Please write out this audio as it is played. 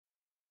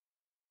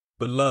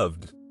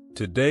Beloved,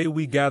 today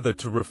we gather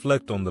to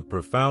reflect on the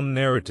profound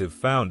narrative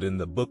found in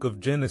the book of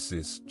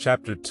Genesis,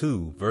 chapter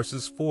 2,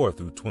 verses 4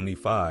 through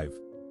 25.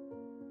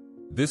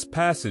 This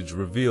passage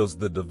reveals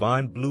the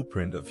divine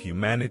blueprint of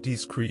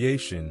humanity's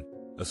creation,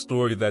 a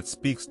story that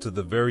speaks to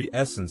the very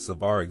essence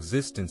of our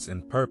existence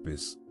and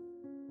purpose.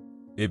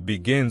 It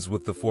begins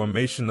with the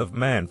formation of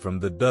man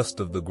from the dust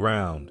of the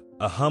ground,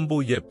 a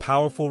humble yet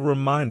powerful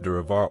reminder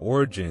of our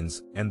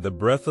origins and the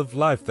breath of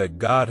life that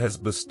God has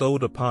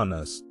bestowed upon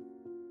us.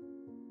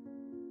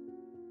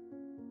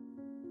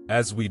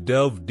 As we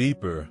delve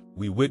deeper,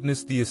 we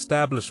witness the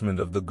establishment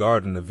of the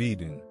Garden of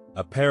Eden,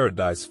 a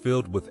paradise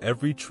filled with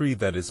every tree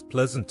that is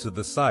pleasant to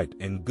the sight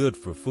and good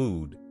for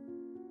food.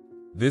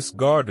 This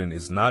garden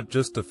is not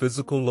just a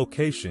physical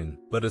location,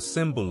 but a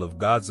symbol of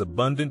God's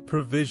abundant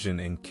provision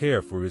and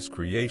care for His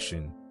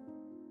creation.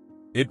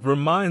 It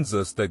reminds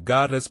us that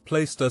God has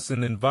placed us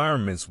in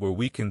environments where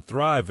we can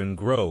thrive and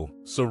grow,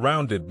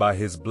 surrounded by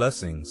His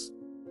blessings.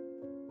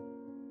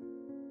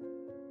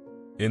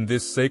 In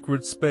this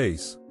sacred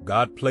space,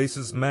 God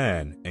places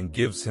man and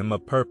gives him a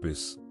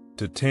purpose,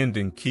 to tend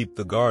and keep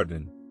the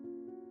garden.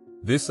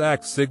 This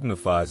act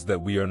signifies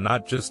that we are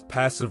not just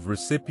passive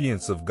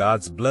recipients of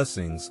God's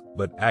blessings,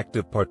 but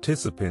active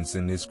participants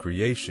in His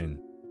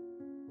creation.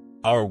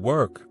 Our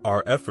work,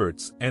 our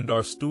efforts, and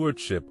our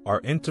stewardship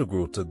are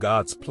integral to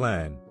God's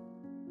plan.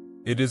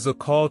 It is a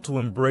call to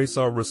embrace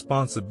our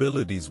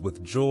responsibilities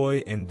with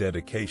joy and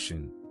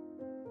dedication.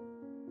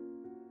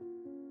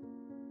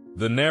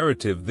 The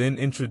narrative then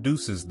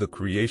introduces the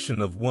creation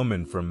of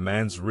woman from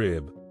man's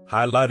rib,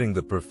 highlighting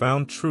the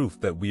profound truth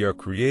that we are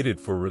created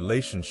for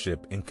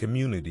relationship and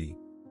community.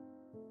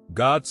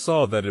 God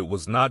saw that it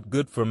was not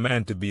good for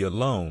man to be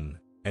alone,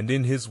 and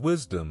in His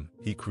wisdom,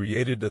 He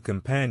created a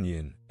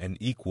companion, an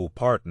equal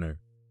partner.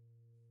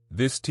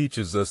 This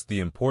teaches us the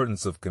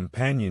importance of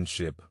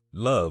companionship,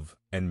 love,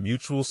 and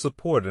mutual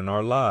support in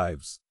our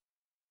lives.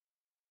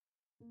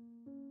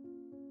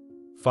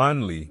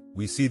 Finally,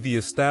 we see the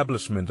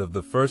establishment of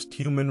the first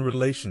human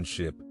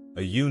relationship,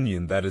 a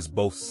union that is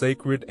both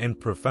sacred and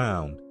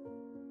profound.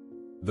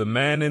 The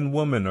man and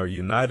woman are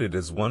united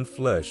as one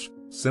flesh,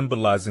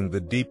 symbolizing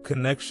the deep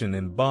connection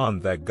and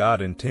bond that God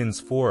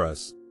intends for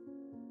us.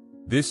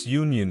 This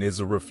union is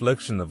a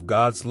reflection of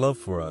God's love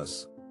for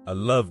us, a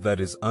love that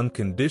is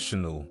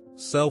unconditional,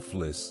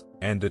 selfless,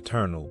 and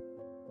eternal.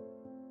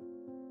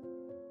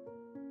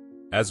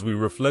 As we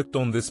reflect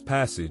on this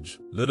passage,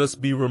 let us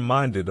be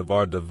reminded of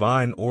our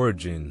divine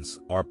origins,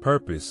 our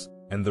purpose,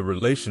 and the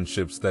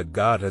relationships that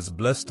God has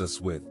blessed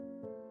us with.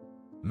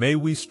 May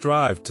we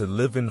strive to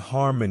live in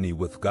harmony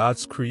with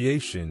God's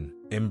creation,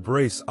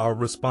 embrace our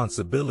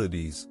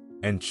responsibilities,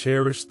 and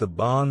cherish the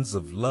bonds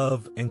of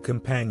love and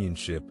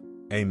companionship.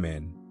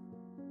 Amen.